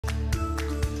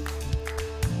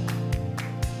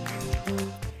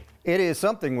It is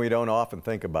something we don't often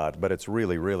think about, but it's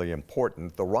really, really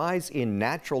important. The rise in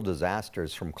natural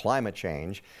disasters from climate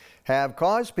change have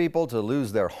caused people to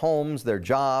lose their homes, their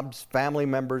jobs, family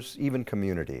members, even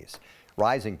communities.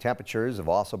 Rising temperatures have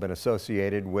also been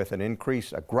associated with an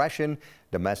increased aggression,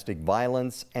 domestic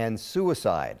violence, and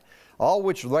suicide, all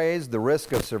which raise the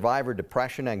risk of survivor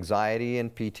depression, anxiety,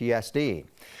 and PTSD.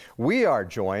 We are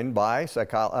joined by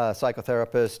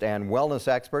psychotherapist and wellness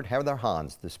expert Heather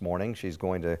Hans this morning. She's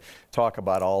going to talk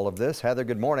about all of this. Heather,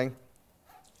 good morning.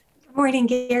 Good morning,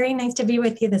 Gary. Nice to be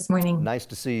with you this morning. Nice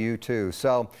to see you too.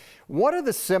 So, what are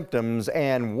the symptoms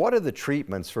and what are the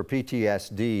treatments for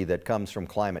PTSD that comes from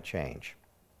climate change?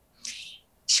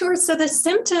 Sure. So the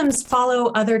symptoms follow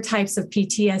other types of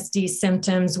PTSD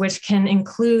symptoms, which can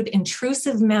include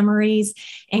intrusive memories,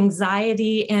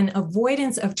 anxiety, and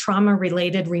avoidance of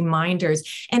trauma-related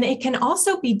reminders. And it can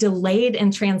also be delayed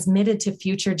and transmitted to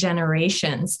future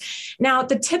generations. Now,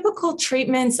 the typical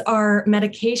treatments are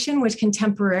medication, which can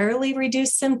temporarily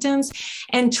reduce symptoms,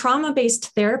 and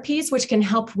trauma-based therapies, which can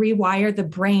help rewire the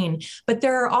brain. But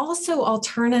there are also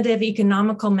alternative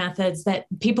economical methods that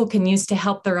people can use to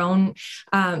help their own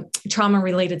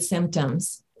trauma-related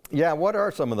symptoms. Yeah, what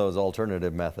are some of those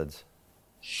alternative methods?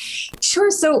 Sure.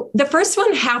 So the first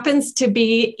one happens to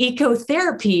be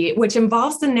ecotherapy, which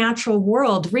involves the natural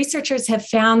world. Researchers have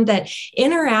found that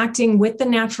interacting with the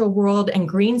natural world and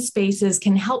green spaces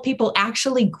can help people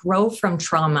actually grow from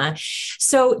trauma.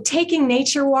 So taking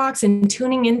nature walks and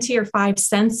tuning into your five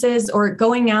senses or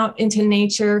going out into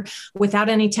nature without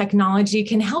any technology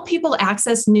can help people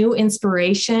access new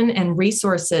inspiration and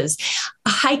resources.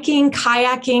 Hiking,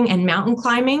 kayaking, and mountain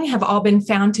climbing have all been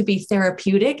found to be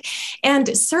therapeutic. And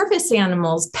service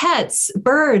animals, pets,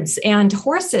 birds, and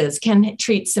horses can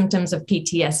treat symptoms of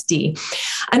PTSD.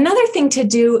 Another thing to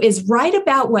do is write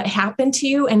about what happened to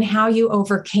you and how you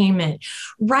overcame it.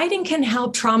 Writing can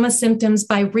help trauma symptoms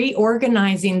by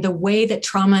reorganizing the way that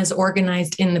trauma is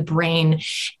organized in the brain.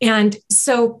 And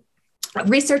so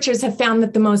researchers have found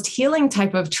that the most healing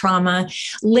type of trauma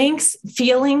links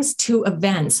feelings to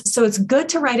events. So it's good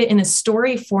to write it in a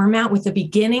story format with a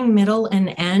beginning, middle,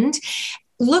 and end,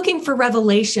 looking for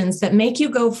revelations that make you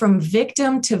go from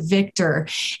victim to victor.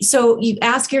 So you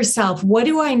ask yourself, what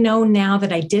do I know now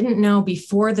that I didn't know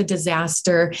before the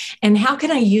disaster? And how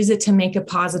can I use it to make a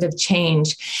positive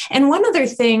change? And one other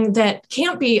thing that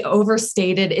can't be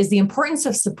overstated is the importance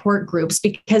of support groups,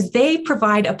 because they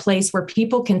provide a place where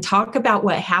people can talk about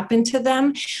what happened to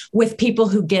them with people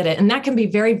who get it. And that can be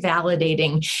very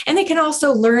validating. And they can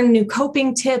also learn new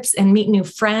coping tips and meet new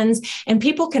friends. And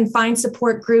people can find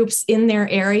support groups in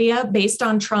their area based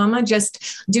on trauma,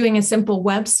 just doing a simple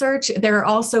web search. There are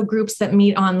also groups that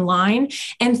meet online,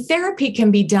 and therapy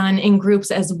can be done in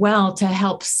groups as well to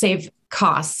help save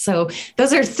costs. So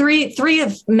those are three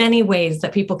of many ways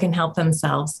that people can help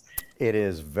themselves. It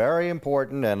is very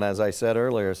important, and as I said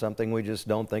earlier, something we just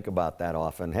don't think about that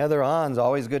often. Heather Hans,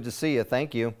 always good to see you.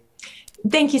 Thank you.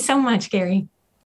 Thank you so much, Gary.